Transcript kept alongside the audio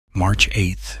March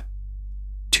 8th,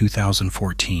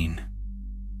 2014.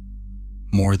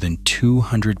 More than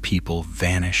 200 people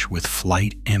vanish with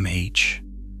Flight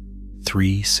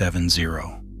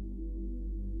MH370.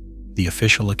 The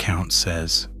official account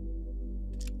says,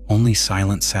 only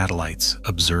silent satellites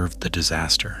observed the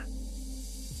disaster.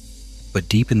 But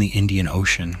deep in the Indian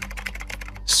Ocean,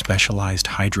 specialized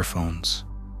hydrophones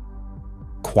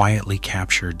quietly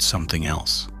captured something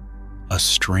else. A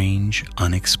strange,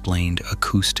 unexplained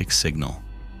acoustic signal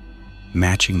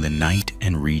matching the night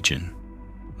and region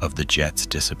of the jet's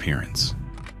disappearance.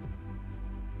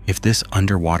 If this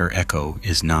underwater echo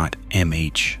is not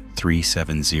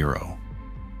MH370,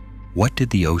 what did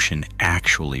the ocean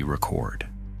actually record?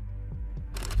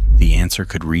 The answer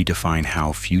could redefine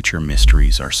how future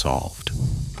mysteries are solved.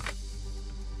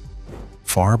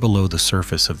 Far below the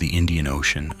surface of the Indian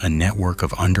Ocean, a network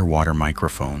of underwater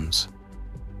microphones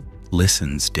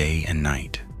listens day and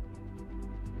night.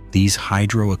 These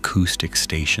hydroacoustic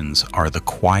stations are the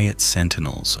quiet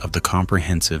sentinels of the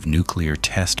Comprehensive Nuclear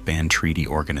Test Ban Treaty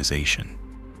Organization,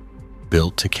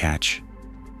 built to catch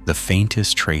the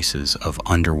faintest traces of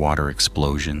underwater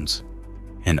explosions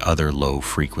and other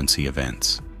low-frequency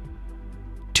events.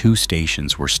 Two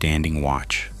stations were standing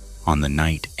watch on the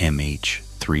night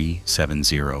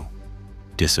MH370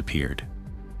 disappeared.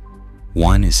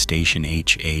 One is Station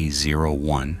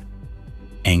HA01,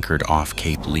 anchored off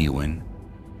Cape Leeuwin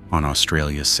on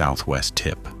Australia's southwest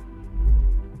tip.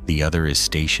 The other is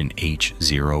Station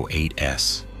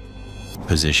H08S,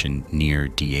 positioned near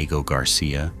Diego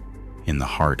Garcia in the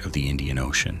heart of the Indian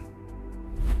Ocean.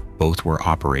 Both were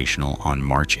operational on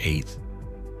March 8,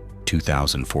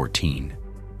 2014.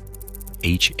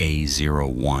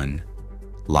 HA01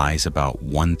 lies about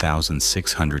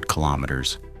 1,600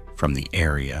 kilometers from the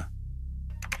area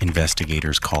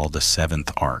investigators call the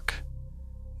 7th Arc,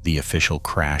 the official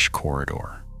crash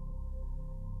corridor.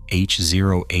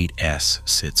 H08S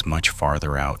sits much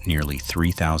farther out, nearly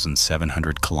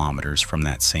 3,700 kilometers from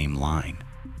that same line.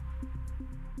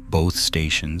 Both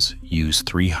stations use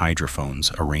 3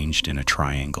 hydrophones arranged in a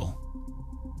triangle.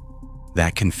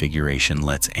 That configuration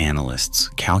lets analysts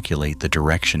calculate the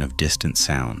direction of distant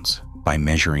sounds by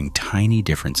measuring tiny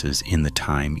differences in the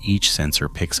time each sensor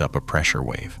picks up a pressure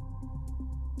wave.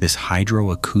 This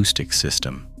hydroacoustic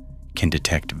system can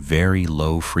detect very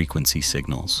low-frequency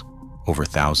signals over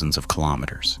thousands of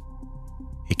kilometers.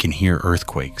 It can hear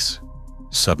earthquakes,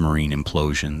 submarine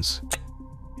implosions,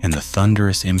 and the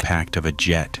thunderous impact of a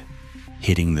jet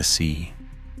hitting the sea.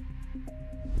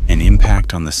 An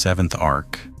impact on the 7th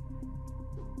Arc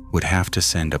would have to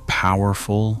send a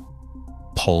powerful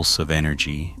pulse of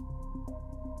energy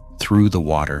through the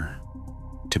water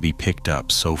to be picked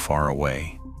up so far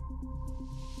away.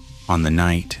 On the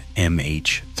night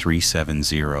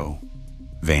MH370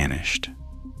 vanished,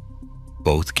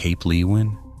 both Cape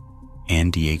Leeuwin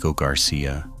and Diego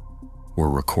Garcia were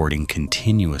recording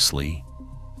continuously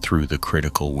through the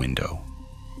critical window.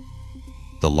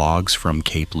 The logs from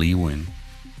Cape Leeuwin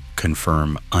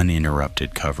confirm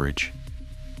uninterrupted coverage,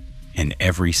 and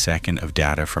every second of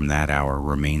data from that hour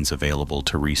remains available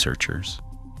to researchers.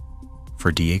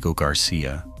 For Diego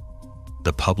Garcia,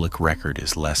 the public record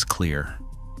is less clear.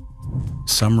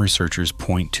 Some researchers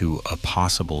point to a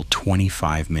possible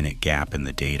 25-minute gap in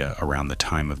the data around the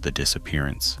time of the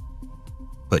disappearance,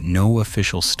 but no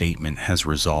official statement has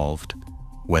resolved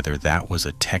whether that was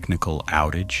a technical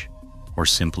outage or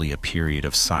simply a period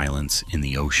of silence in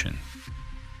the ocean.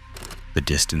 The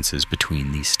distances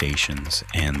between these stations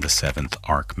and the 7th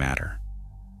Arc matter.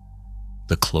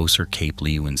 The closer Cape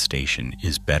Leeuwin station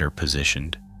is better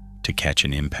positioned to catch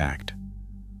an impact,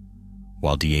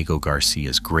 while Diego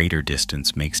Garcia's greater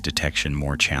distance makes detection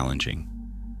more challenging,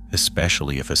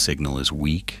 especially if a signal is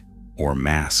weak or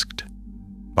masked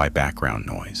by background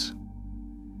noise.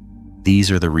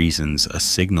 These are the reasons a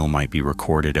signal might be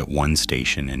recorded at one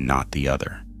station and not the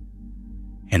other,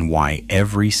 and why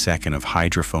every second of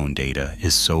hydrophone data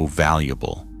is so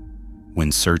valuable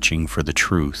when searching for the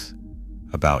truth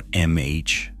about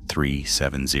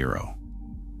MH370.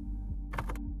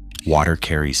 Water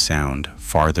carries sound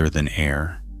farther than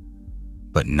air,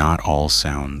 but not all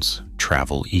sounds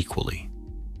travel equally.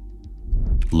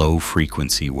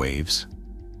 Low-frequency waves,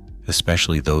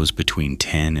 especially those between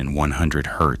 10 and 100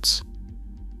 hertz,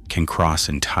 can cross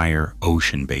entire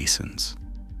ocean basins.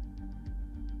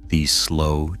 These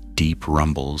slow, deep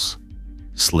rumbles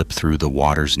slip through the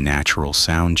water's natural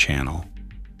sound channel,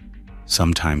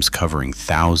 sometimes covering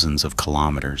thousands of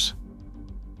kilometers,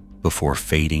 before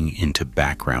fading into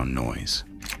background noise.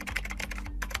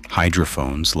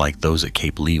 Hydrophones, like those at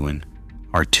Cape Leeuwin,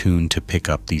 are tuned to pick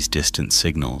up these distant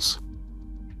signals,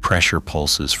 pressure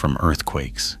pulses from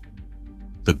earthquakes,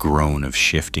 the groan of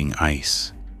shifting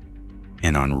ice,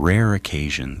 and on rare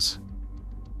occasions,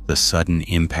 the sudden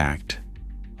impact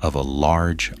of a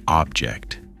large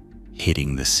object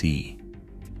hitting the sea.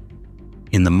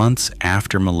 In the months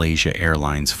after Malaysia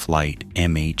Airlines Flight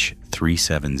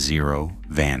MH370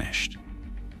 vanished,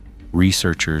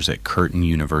 researchers at Cardiff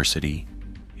University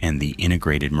and the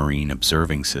Integrated Marine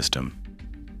Observing System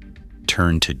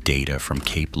turned to data from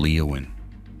Cape Leeuwin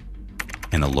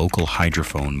and a local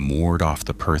hydrophone moored off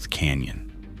the Perth Canyon.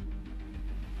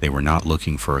 They were not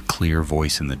looking for a clear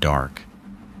voice in the dark,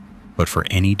 but for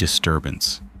any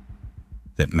disturbance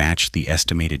that matched the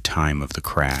estimated time of the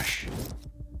crash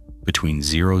between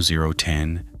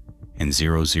 0010 and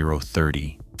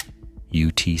 0030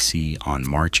 UTC on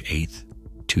March 8,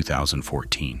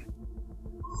 2014.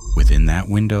 Within that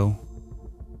window,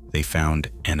 they found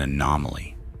an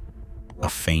anomaly, a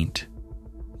faint,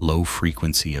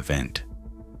 low-frequency event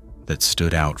that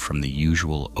stood out from the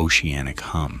usual oceanic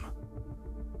hum.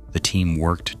 The team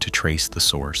worked to trace the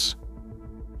source,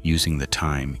 using the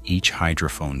time each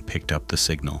hydrophone picked up the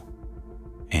signal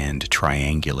and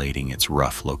triangulating its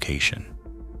rough location.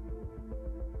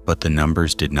 But the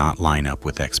numbers did not line up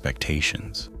with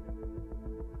expectations.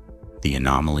 The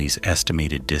anomaly's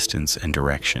estimated distance and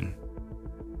direction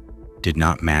did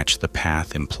not match the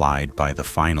path implied by the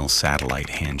final satellite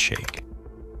handshake,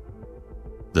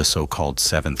 the so-called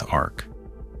seventh arc,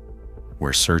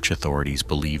 where search authorities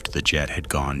believed the jet had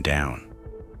gone down.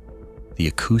 The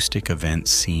acoustic event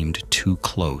seemed too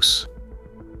close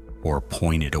or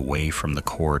pointed away from the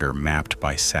corridor mapped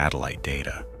by satellite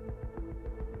data.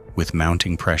 With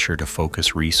mounting pressure to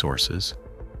focus resources,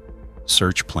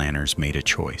 search planners made a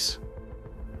choice.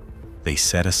 They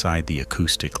set aside the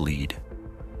acoustic lead,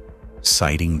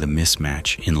 citing the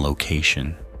mismatch in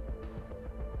location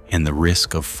and the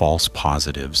risk of false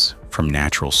positives from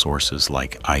natural sources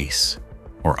like ice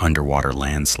or underwater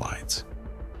landslides.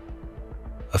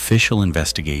 Official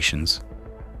investigations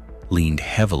leaned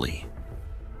heavily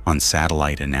on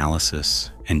satellite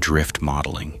analysis and drift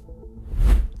modeling,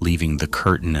 leaving the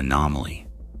Curtin anomaly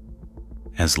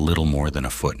as little more than a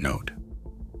footnote.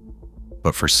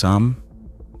 But for some,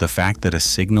 the fact that a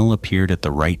signal appeared at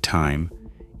the right time,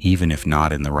 even if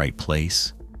not in the right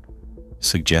place,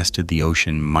 suggested the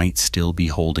ocean might still be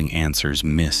holding answers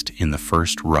missed in the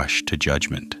first rush to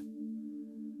judgment.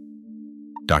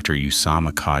 Dr.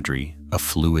 Usama Qadri, a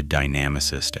fluid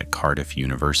dynamicist at Cardiff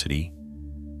University,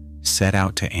 set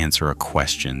out to answer a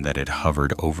question that had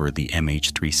hovered over the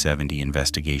MH370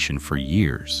 investigation for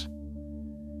years.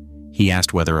 He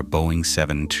asked whether a Boeing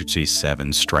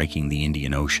 737 striking the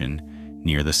Indian Ocean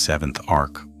near the seventh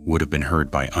arc would have been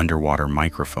heard by underwater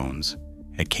microphones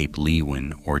at Cape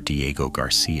Leeuwin or Diego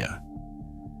Garcia.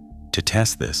 To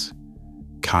test this,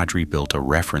 Qadri built a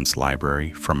reference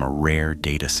library from a rare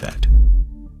data set: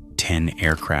 10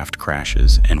 aircraft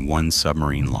crashes and 1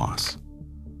 submarine loss,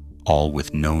 all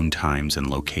with known times and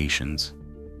locations,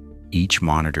 each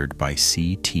monitored by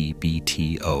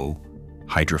CTBTO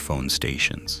hydrophone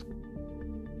stations.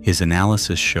 His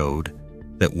analysis showed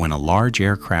that when a large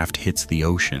aircraft hits the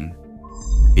ocean,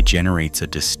 it generates a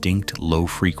distinct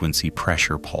low-frequency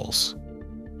pressure pulse,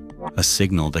 a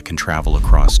signal that can travel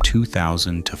across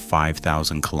 2,000 to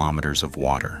 5,000 kilometers of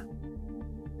water.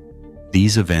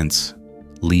 These events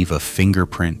leave a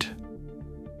fingerprint,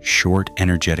 short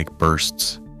energetic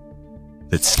bursts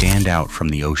that stand out from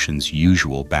the ocean's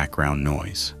usual background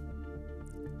noise.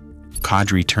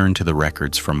 Qadri turned to the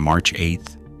records from March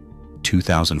 8,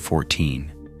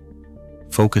 2014,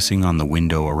 focusing on the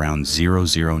window around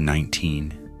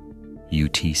 0019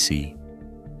 UTC,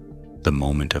 the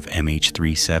moment of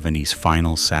MH370's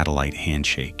final satellite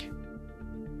handshake.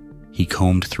 He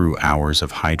combed through hours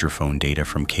of hydrophone data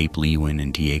from Cape Leeuwin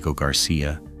and Diego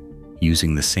Garcia,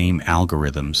 using the same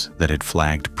algorithms that had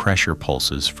flagged pressure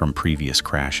pulses from previous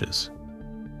crashes.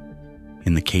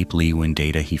 In the Cape Leeuwin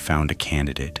data, he found a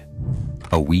candidate,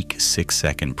 a weak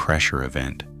 6-second pressure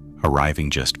event arriving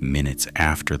just minutes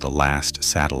after the last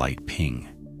satellite ping.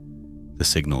 The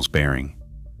signal's bearing,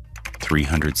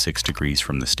 306 degrees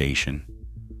from the station,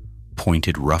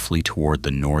 pointed roughly toward the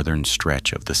northern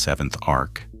stretch of the seventh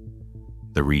arc,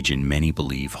 the region many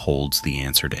believe holds the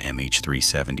answer to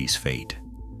MH370's fate.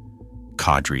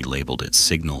 Qadri labeled it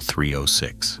Signal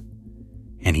 306,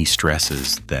 and he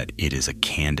stresses that it is a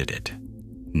candidate,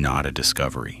 not a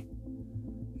discovery.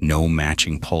 No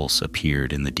matching pulse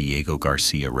appeared in the Diego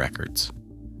Garcia records.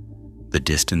 The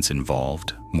distance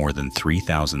involved, more than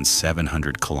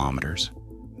 3,700 kilometers,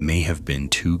 may have been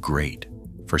too great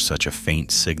for such a faint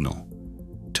signal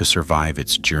to survive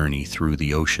its journey through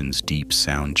the ocean's deep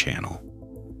sound channel.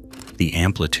 The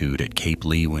amplitude at Cape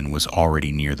Leeuwin was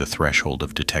already near the threshold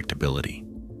of detectability,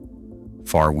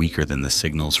 far weaker than the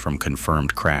signals from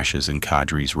confirmed crashes in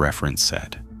Kadri's reference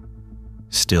set.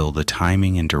 Still, the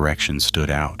timing and direction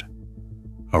stood out.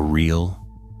 A real,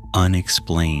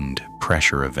 unexplained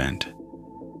pressure event,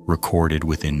 recorded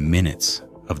within minutes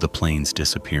of the plane's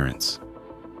disappearance,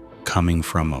 coming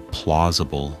from a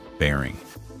plausible bearing.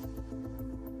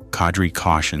 Kadri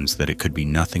cautions that it could be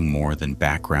nothing more than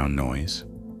background noise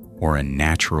or a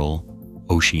natural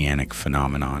oceanic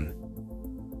phenomenon.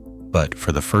 But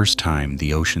for the first time,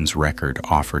 the ocean's record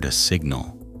offered a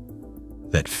signal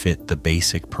that fit the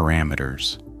basic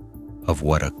parameters of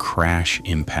what a crash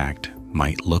impact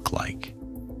might look like,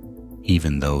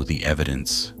 even though the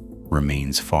evidence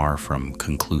remains far from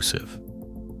conclusive.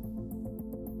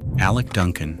 Alec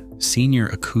Duncan, senior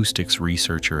acoustics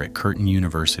researcher at Curtin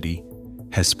University,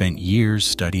 has spent years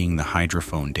studying the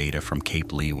hydrophone data from Cape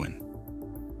Leeuwin.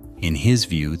 In his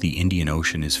view, the Indian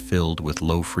Ocean is filled with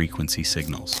low-frequency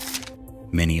signals,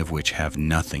 many of which have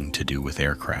nothing to do with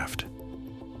aircraft.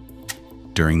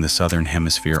 During the Southern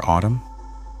Hemisphere autumn,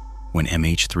 when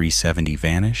MH370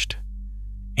 vanished,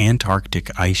 Antarctic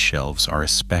ice shelves are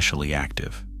especially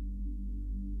active.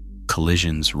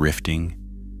 Collisions, rifting,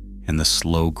 and the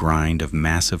slow grind of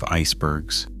massive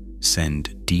icebergs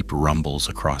send deep rumbles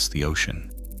across the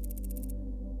ocean.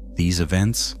 These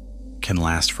events can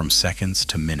last from seconds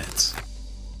to minutes,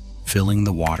 filling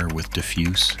the water with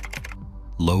diffuse,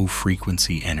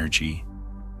 low-frequency energy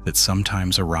that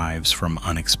sometimes arrives from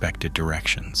unexpected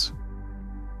directions.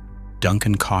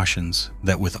 Duncan cautions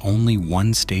that with only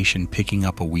one station picking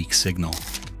up a weak signal,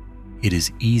 it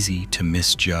is easy to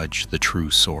misjudge the true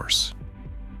source.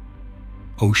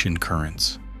 Ocean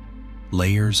currents,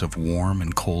 layers of warm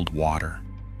and cold water,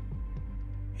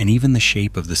 and even the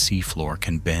shape of the seafloor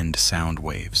can bend sound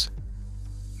waves,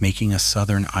 making a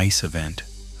southern ice event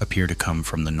appear to come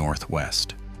from the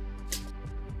northwest.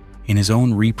 In his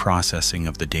own reprocessing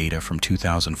of the data from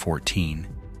 2014,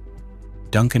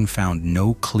 Duncan found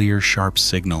no clear, sharp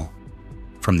signal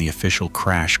from the official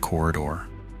crash corridor,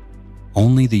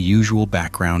 only the usual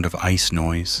background of ice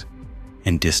noise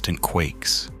and distant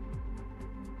quakes.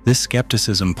 This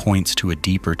skepticism points to a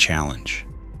deeper challenge.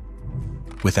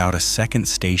 Without a second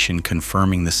station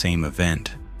confirming the same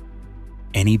event,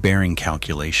 any bearing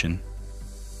calculation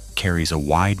carries a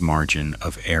wide margin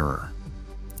of error.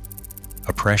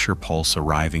 A pressure pulse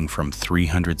arriving from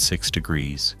 306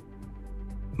 degrees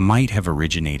might have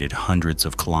originated hundreds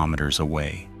of kilometers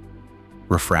away,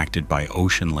 refracted by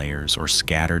ocean layers or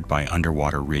scattered by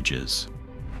underwater ridges.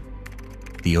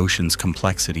 The ocean's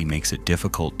complexity makes it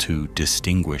difficult to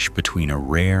distinguish between a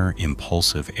rare,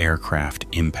 impulsive aircraft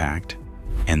impact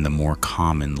and the more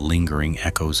common lingering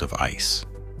echoes of ice.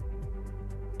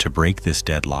 To break this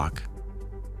deadlock,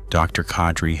 Dr.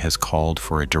 Kadri has called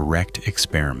for a direct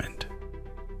experiment.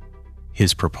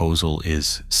 His proposal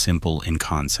is simple in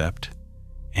concept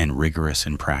and rigorous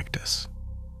in practice.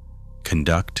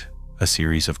 Conduct a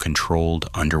series of controlled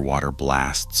underwater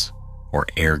blasts or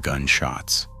air gun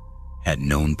shots at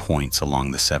known points along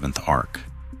the 7th arc.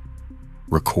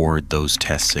 Record those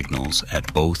test signals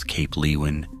at both Cape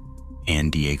Leeuwin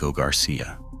and Diego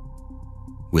Garcia.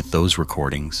 With those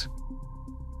recordings,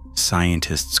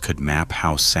 scientists could map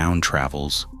how sound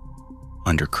travels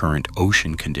under current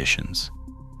ocean conditions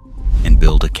and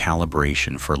build a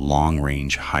calibration for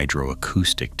long-range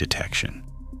hydroacoustic detection.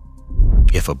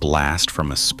 If a blast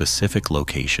from a specific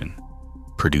location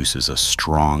produces a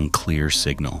strong, clear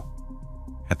signal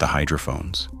at the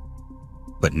hydrophones,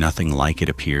 but nothing like it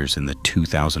appears in the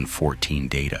 2014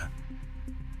 data,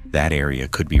 that area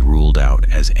could be ruled out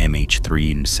as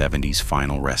MH370's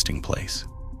final resting place.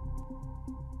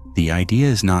 The idea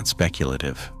is not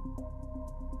speculative.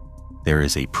 There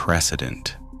is a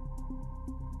precedent.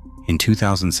 In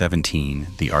 2017,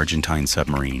 the Argentine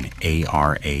submarine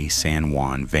ARA San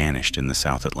Juan vanished in the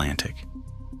South Atlantic.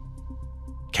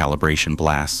 Calibration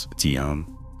blasts,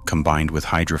 combined with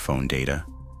hydrophone data,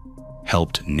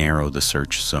 helped narrow the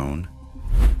search zone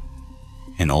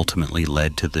and ultimately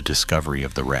led to the discovery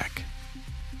of the wreck.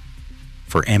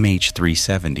 For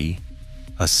MH370,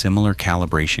 a similar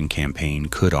calibration campaign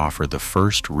could offer the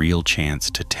first real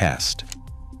chance to test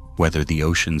whether the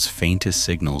ocean's faintest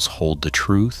signals hold the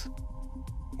truth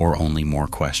or only more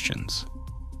questions.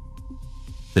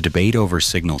 The debate over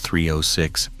Signal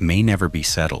 306 may never be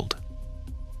settled,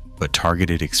 but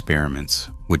targeted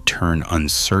experiments would turn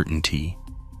uncertainty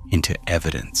into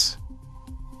evidence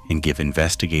and give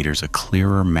investigators a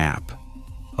clearer map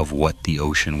of what the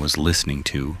ocean was listening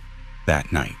to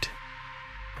that night.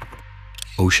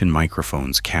 Ocean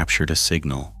microphones captured a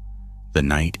signal The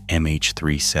night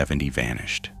MH370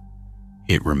 vanished.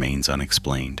 It remains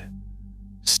unexplained,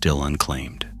 still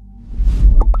unclaimed.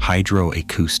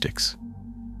 Hydroacoustics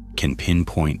can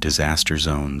pinpoint disaster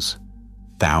zones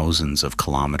thousands of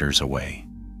kilometers away.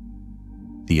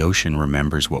 The ocean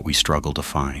remembers what we struggle to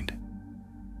find.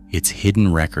 Its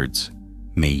hidden records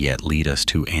may yet lead us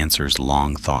to answers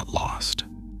long thought lost.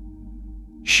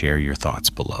 Share your thoughts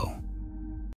below.